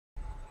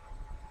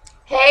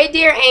Hey,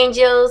 dear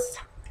angels.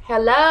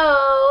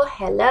 Hello,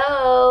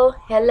 hello,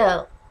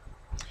 hello.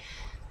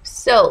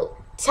 So,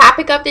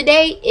 topic of the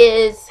day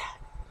is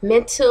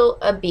mental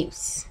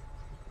abuse.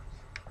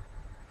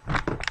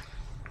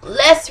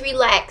 Let's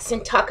relax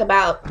and talk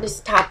about this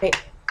topic.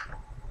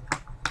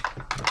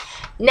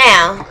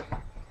 Now,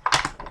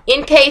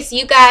 in case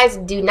you guys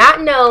do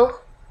not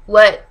know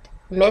what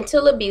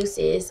mental abuse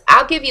is,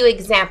 I'll give you an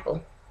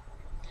example.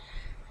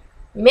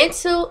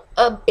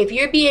 If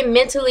you're being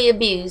mentally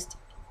abused,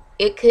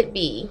 it could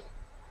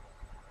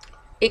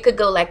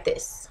go like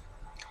this.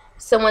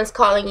 Someone's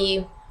calling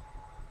you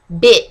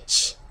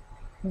bitch,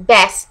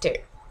 bastard,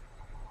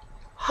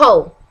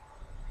 hoe,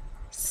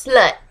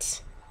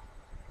 slut,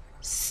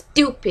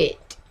 stupid,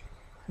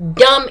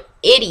 dumb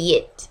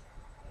idiot.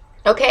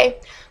 Okay?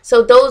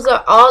 So those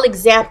are all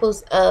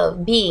examples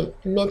of being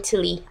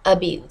mentally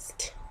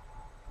abused.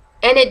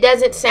 And it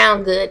doesn't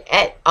sound good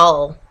at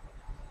all.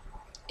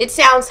 It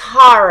sounds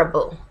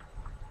horrible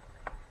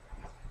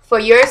for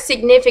your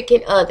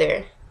significant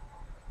other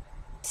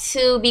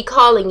to be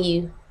calling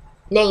you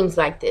names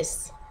like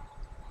this.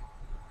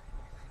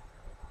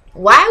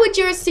 Why would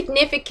your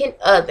significant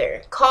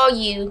other call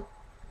you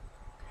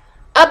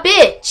a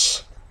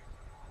bitch?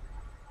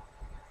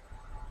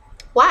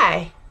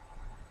 Why?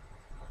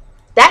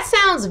 That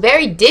sounds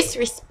very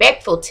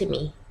disrespectful to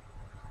me.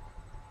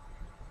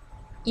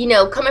 You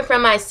know, coming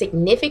from my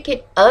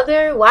significant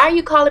other, why are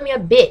you calling me a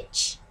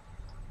bitch?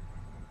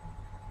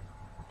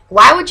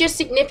 Why would your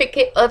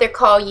significant other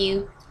call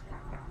you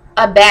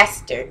a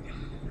bastard?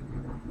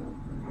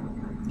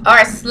 Or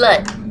a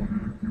slut?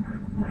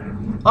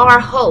 Or a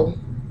hoe?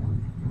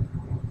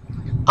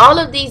 All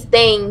of these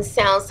things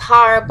sounds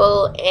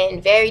horrible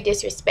and very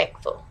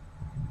disrespectful.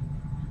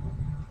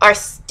 Or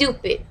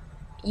stupid.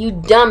 You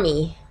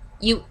dummy.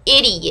 You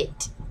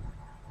idiot.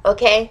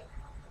 Okay?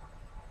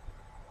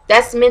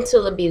 That's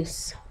mental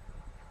abuse.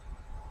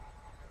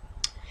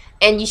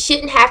 And you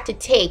shouldn't have to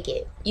take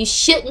it. You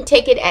shouldn't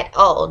take it at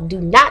all.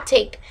 Do not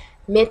take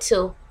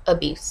mental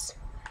abuse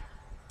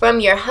from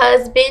your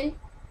husband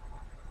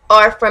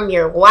or from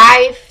your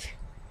wife,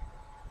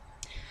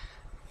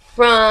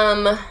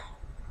 from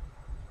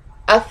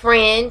a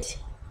friend,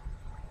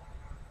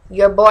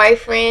 your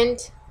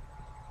boyfriend,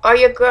 or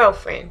your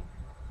girlfriend.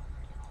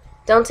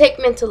 Don't take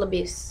mental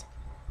abuse.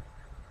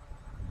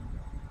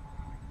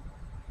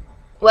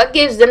 What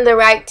gives them the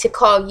right to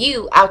call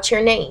you out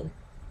your name?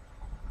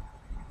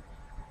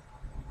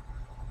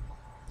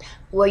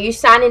 Were you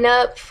signing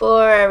up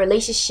for a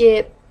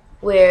relationship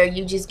where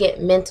you just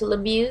get mental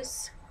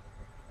abuse?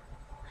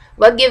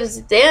 What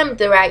gives them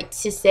the right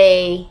to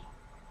say,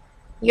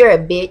 you're a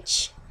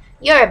bitch,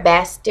 you're a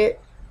bastard,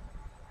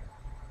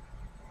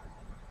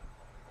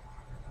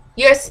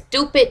 you're a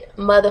stupid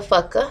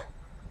motherfucker,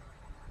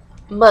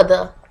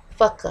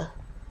 motherfucker,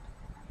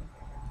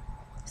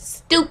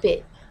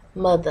 stupid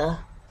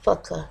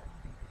motherfucker.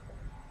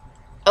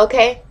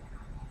 Okay?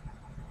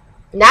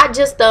 Not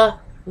just a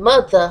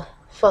motherfucker,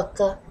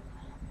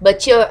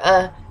 but you're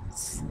a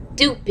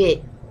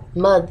stupid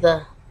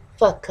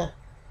motherfucker.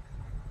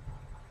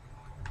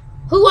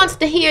 Who wants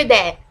to hear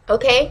that?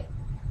 Okay?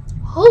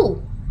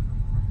 Who?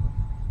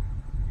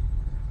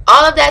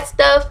 All of that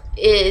stuff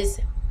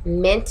is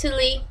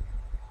mentally.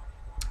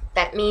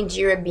 That means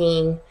you're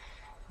being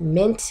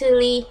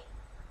mentally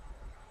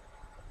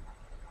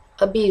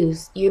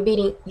abused. You're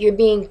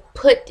being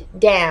put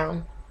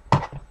down.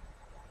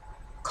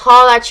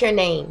 Call out your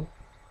name.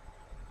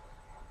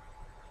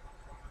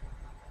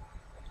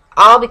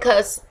 All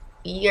because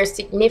your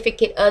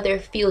significant other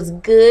feels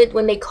good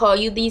when they call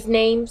you these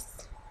names.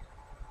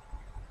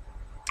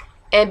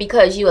 And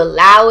because you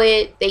allow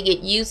it, they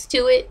get used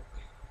to it.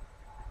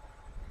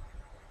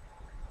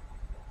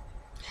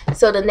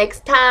 So the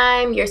next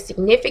time your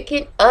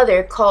significant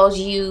other calls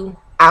you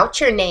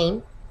out your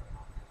name,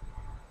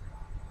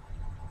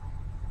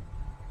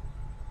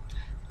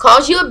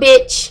 calls you a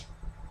bitch,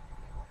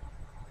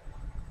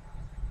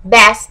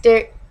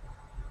 bastard,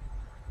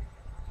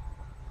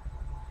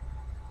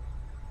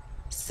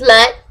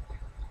 slut,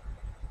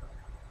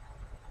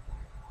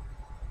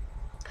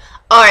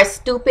 or a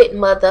stupid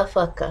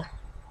motherfucker,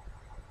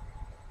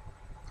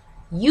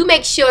 you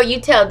make sure you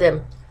tell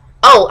them,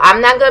 oh,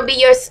 I'm not going to be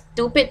your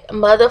stupid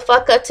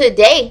motherfucker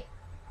today.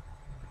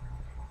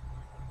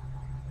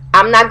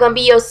 I'm not going to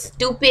be your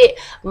stupid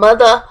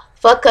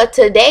motherfucker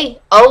today.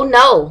 Oh,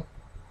 no.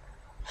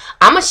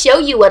 I'm going to show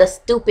you what a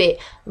stupid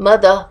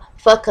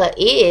motherfucker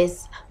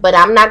is, but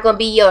I'm not going to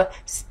be your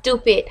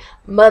stupid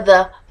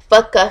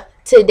motherfucker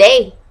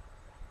today.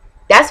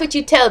 That's what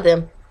you tell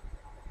them.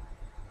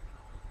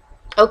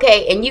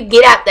 Okay, and you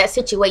get out that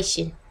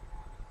situation.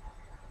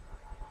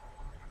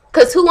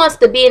 Because who wants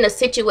to be in a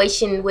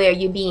situation where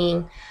you're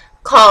being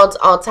called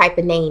all type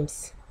of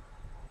names?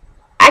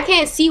 I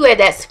can't see where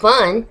that's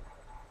fun.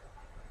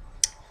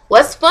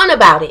 What's fun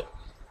about it?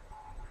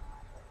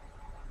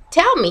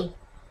 Tell me.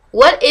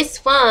 What is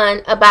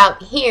fun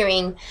about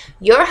hearing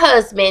your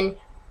husband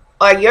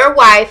or your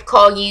wife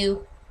call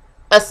you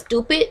a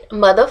stupid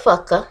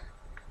motherfucker,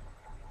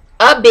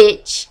 a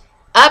bitch,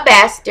 a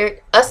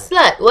bastard, a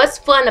slut. What's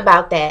fun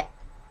about that?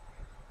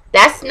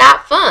 That's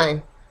not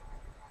fun.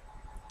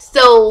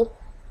 So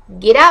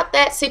get out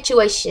that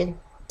situation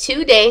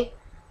today.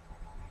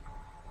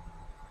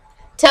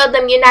 Tell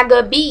them you're not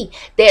gonna be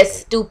that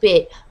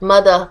stupid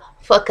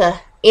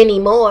motherfucker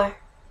anymore.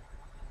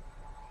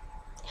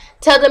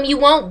 Tell them you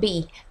won't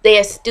be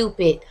their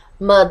stupid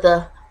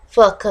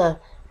motherfucker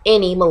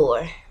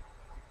anymore.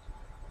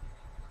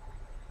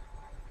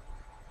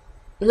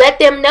 Let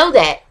them know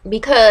that,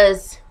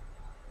 because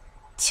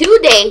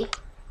today,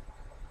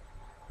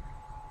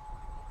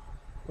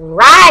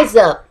 rise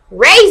up,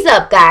 raise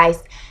up,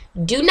 guys.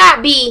 Do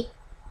not be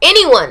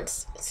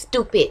anyone's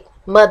stupid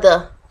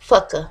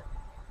motherfucker.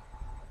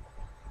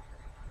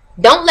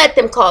 Don't let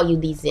them call you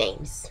these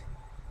names.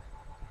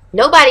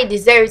 Nobody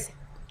deserves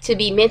to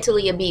be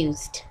mentally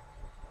abused.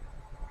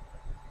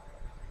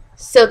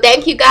 So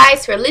thank you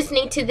guys for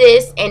listening to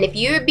this. And if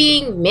you're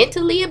being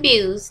mentally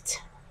abused,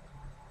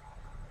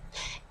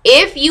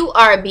 if you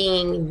are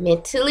being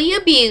mentally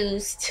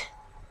abused,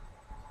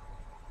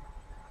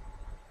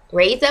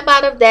 raise up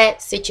out of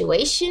that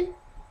situation.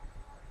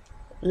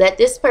 Let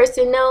this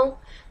person know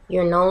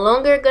you're no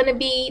longer going to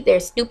be their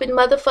stupid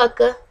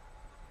motherfucker,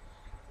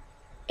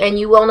 and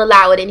you won't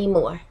allow it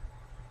anymore.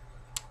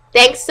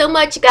 Thanks so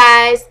much,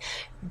 guys.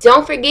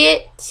 Don't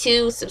forget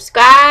to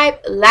subscribe,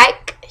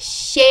 like,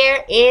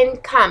 share,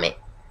 and comment.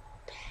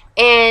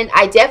 And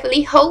I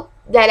definitely hope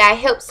that I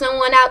help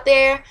someone out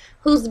there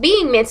who's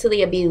being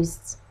mentally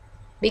abused,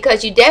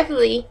 because you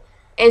definitely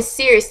and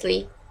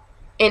seriously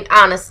and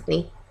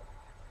honestly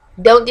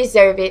don't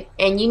deserve it,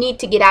 and you need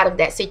to get out of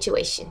that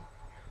situation.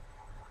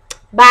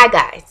 Bye,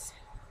 guys.